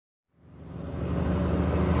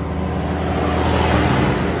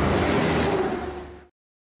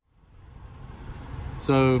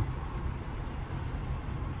So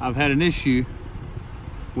I've had an issue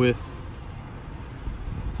with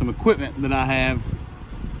some equipment that I have,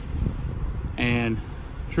 and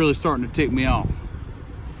it's really starting to tick me off.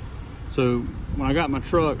 So when I got my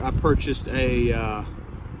truck, I purchased a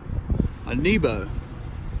Nebo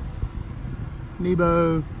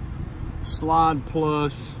Slide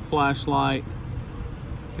Plus flashlight.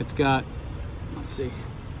 It's got, let's see,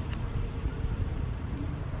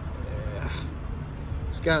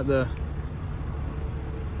 it's got the,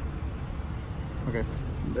 okay,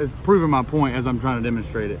 it's proving my point as I'm trying to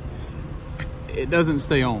demonstrate it. It doesn't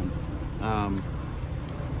stay on.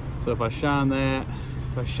 So if I shine that,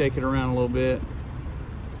 if I shake it around a little bit,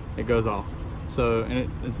 it goes off. So,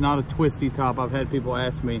 and it's not a twisty top. I've had people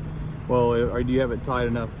ask me, well, do you have it tight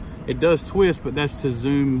enough? It does twist, but that's to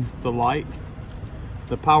zoom the light.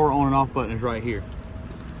 The power on and off button is right here.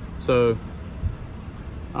 So,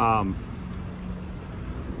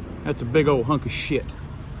 that's a big old hunk of shit,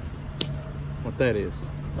 what that is.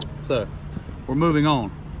 So, we're moving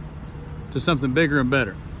on to something bigger and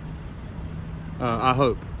better, I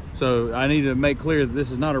hope. So I need to make clear that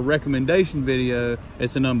this is not a recommendation video.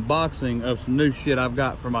 It's an unboxing of some new shit I've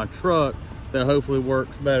got for my truck that hopefully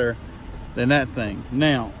works better than that thing.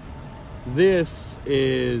 Now, this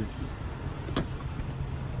is,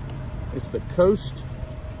 it's the Coast.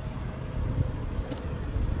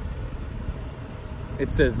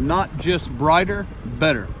 It says not just brighter,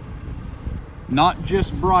 better. Not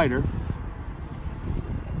just brighter,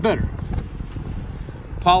 better.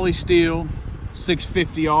 Polysteel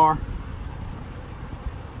 650R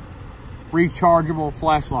rechargeable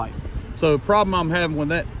flashlight. So the problem I'm having with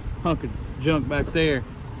that hunk of junk back there,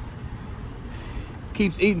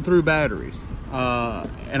 keeps eating through batteries.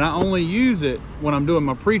 And I only use it when I'm doing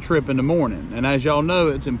my pre-trip in the morning. And as y'all know,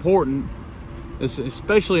 it's important. It's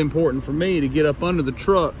especially important for me to get up under the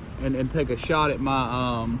truck and take a shot at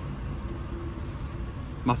my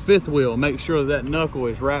my fifth wheel, make sure that knuckle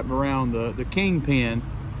is wrapped around the kingpin,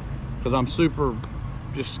 because I'm super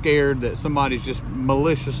just scared that somebody's just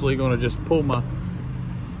maliciously going to just pull my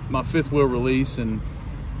fifth wheel release and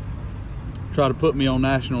try to put me on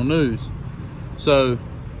national news. So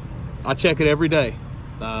I check it every day,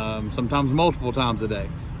 sometimes multiple times a day,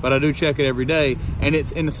 but I do check it every day. And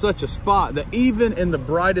it's in such a spot that even in the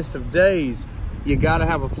brightest of days, you got to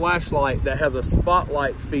have a flashlight that has a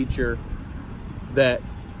spotlight feature that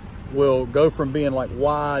will go from being like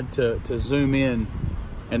wide to zoom in.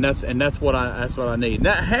 And that's what I need. And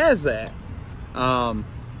that has that,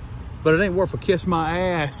 but it ain't worth a kiss my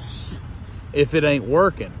ass if it ain't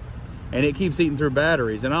working. And it keeps eating through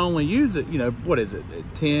batteries. And I only use it, you know, what is it,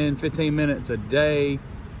 10, 15 minutes a day.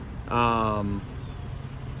 The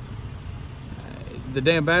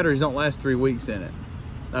damn batteries don't last 3 weeks in it.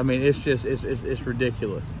 I mean, it's just, it's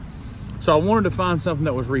ridiculous. So I wanted to find something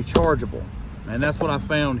that was rechargeable, and that's what I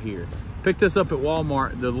found here. Picked this up at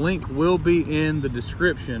Walmart. The link will be in the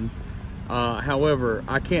description. However,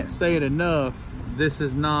 I can't say it enough. This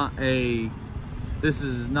is not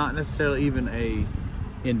necessarily even a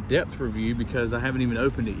in-depth review because I haven't even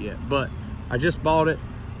opened it yet. But I just bought it,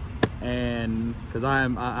 and because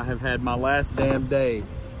I have had my last damn day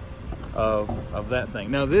of that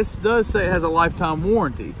thing. Now this does say it has a lifetime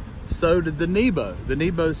warranty. So did the Nebo. The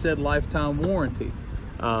Nebo said lifetime warranty.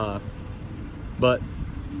 But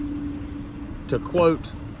to quote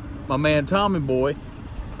my man Tommy Boy,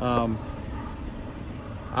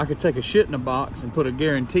 I could take a shit in a box and put a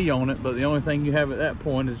guarantee on it, but the only thing you have at that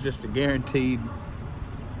point is just a guaranteed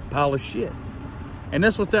pile of shit. And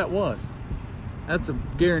that's what that was. That's a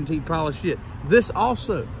guaranteed pile of shit. This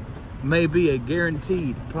also may be a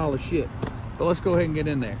guaranteed pile of shit. But let's go ahead and get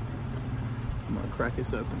in there. I'm gonna crack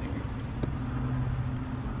this open here.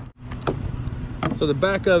 So the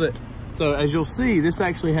back of it, so as you'll see, this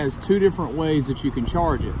actually has two different ways that you can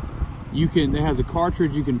charge it. It has a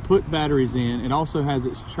cartridge you can put batteries in. It also has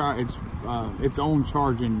its own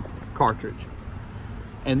charging cartridge.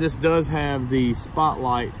 And this does have the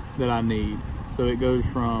spotlight that I need. So it goes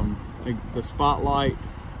from the spotlight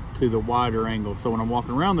to the wider angle. So when I'm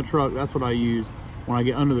walking around the truck, that's what I use. When I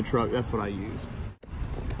get under the truck, that's what I use.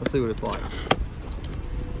 Let's see what it's like.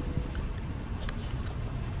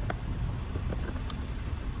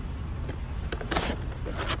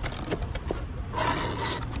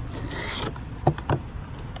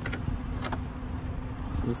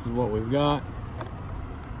 So this is what we've got.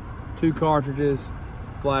 2 cartridges,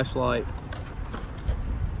 flashlight,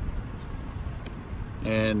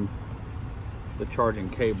 and the charging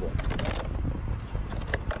cable.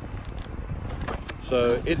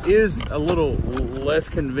 So it is a little less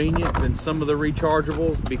convenient than some of the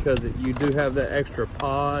rechargeables because you do have that extra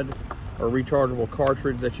pod or rechargeable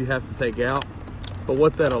cartridge that you have to take out. But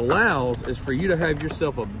what that allows is for you to have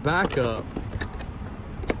yourself a backup.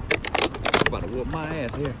 I'm about to whoop my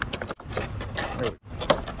ass here. There we go.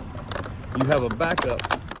 You have a backup.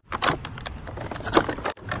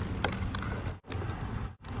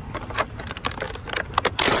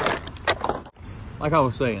 Like I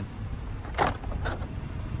was saying,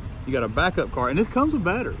 you got a backup card, and this comes with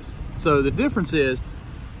batteries. So the difference is,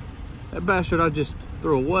 that bastard I just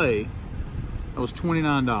threw away, that was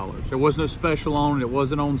 $29. There was no special on it. It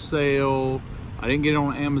wasn't on sale. I didn't get it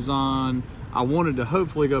on Amazon. I wanted to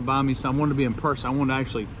hopefully go buy me some. I wanted to be in person. I wanted to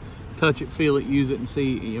actually touch it, feel it, use it, and see,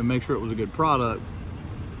 you know, make sure it was a good product.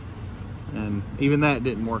 And even that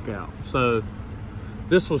didn't work out. So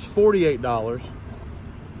this was $48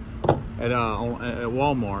 at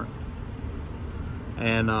Walmart.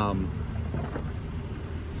 And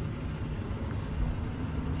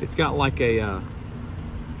it's got like a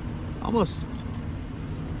almost,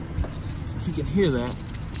 if you can hear that,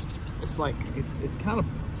 it's like it's kind of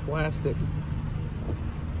plastic.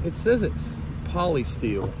 It says it's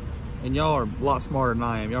polysteel, and y'all are a lot smarter than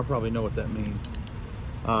I am. Y'all probably know what that means.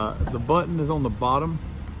 The button is on the bottom.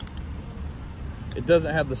 It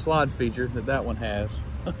doesn't have the slide feature that one has,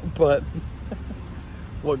 but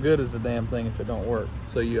what good is the damn thing if it don't work?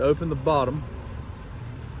 So you open the bottom.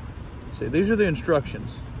 See, these are the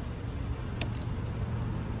instructions.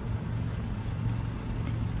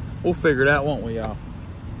 We'll figure it out, won't we, y'all?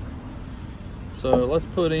 So let's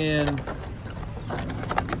put in,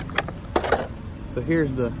 so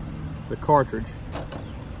here's the cartridge.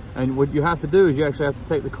 And what you have to do is you actually have to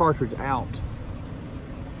take the cartridge out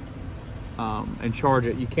and charge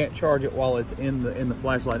it. You can't charge it while it's in the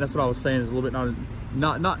flashlight. That's what I was saying, is a little bit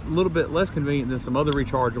not a little bit less convenient than some other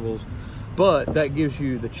rechargeables, but that gives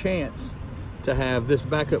you the chance to have this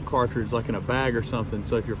backup cartridge like in a bag or something.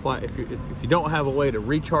 So if you don't have a way to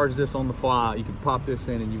recharge this on the fly, you can pop this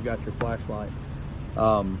in and you've got your flashlight.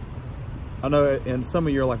 I know, and some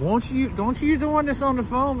of you are like, don't you use the one that's on the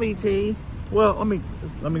phone, BT? Well, let me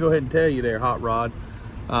go ahead and tell you there, Hot Rod.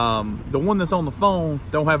 The one that's on the phone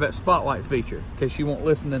don't have that spotlight feature, in case you won't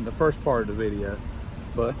listen in the first part of the video.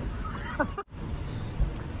 But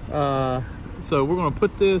so we're gonna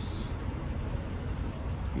put this,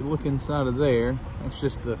 if you look inside of there, that's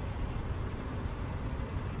just the,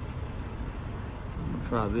 I'm gonna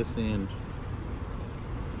try this end.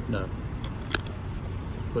 No,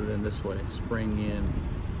 put it in this way, spring in.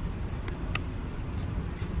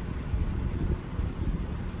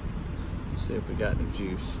 Let's see if we got any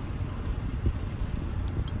juice.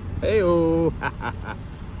 Hey-oh!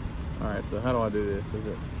 All right, so how do I do this? Is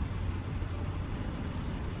it,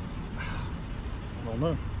 I don't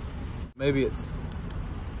know. Maybe it's,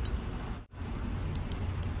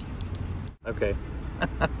 okay.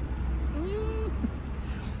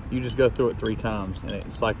 You just go through it 3 times and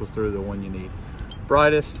it cycles through the one you need.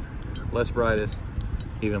 Brightest, less brightest,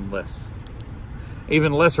 even less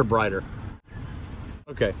or brighter.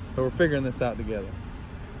 Okay, so we're figuring this out together.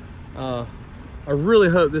 I really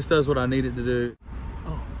hope this does what I need it to do.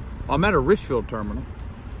 Oh, I'm at a Richfield terminal.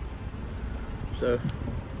 So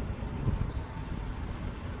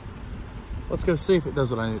let's go see if it does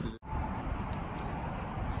what I need to do.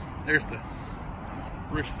 There's the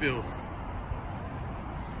Richfield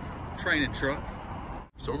training truck.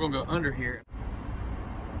 So we're gonna go under here.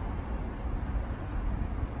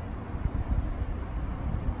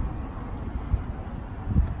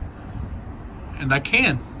 And I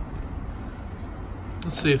can.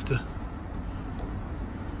 Let's see if the,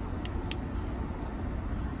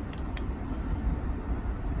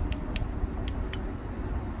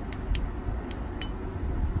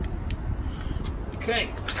 okay.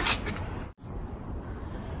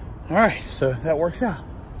 All right, so that works out.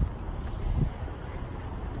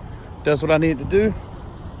 Does what I need to do.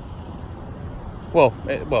 Well,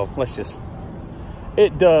 it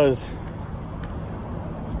does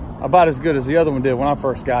about as good as the other one did when I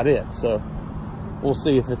first got it. So we'll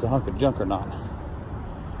see if it's a hunk of junk or not.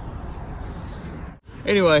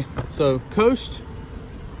 Anyway, so Coast,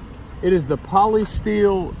 it is the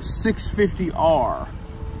Polysteel 650R.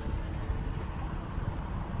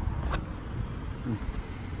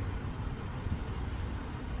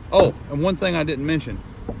 Oh, and one thing I didn't mention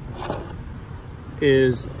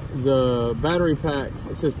is the battery pack.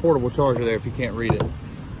 It says portable charger there if you can't read it.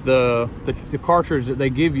 The cartridge that they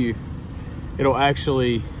give you, it'll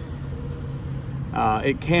actually,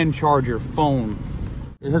 it can charge your phone.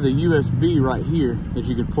 It has a USB right here that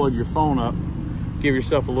you can plug your phone up give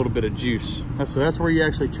yourself a little bit of juice. So that's where you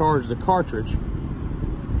actually charge the cartridge.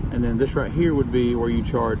 And then this right here would be where you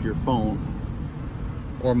charge your phone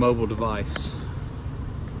or mobile device.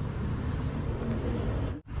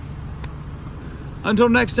 Until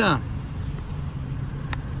next time,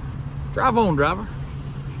 drive on, driver.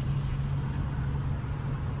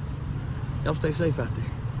 Y'all stay safe out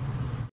there.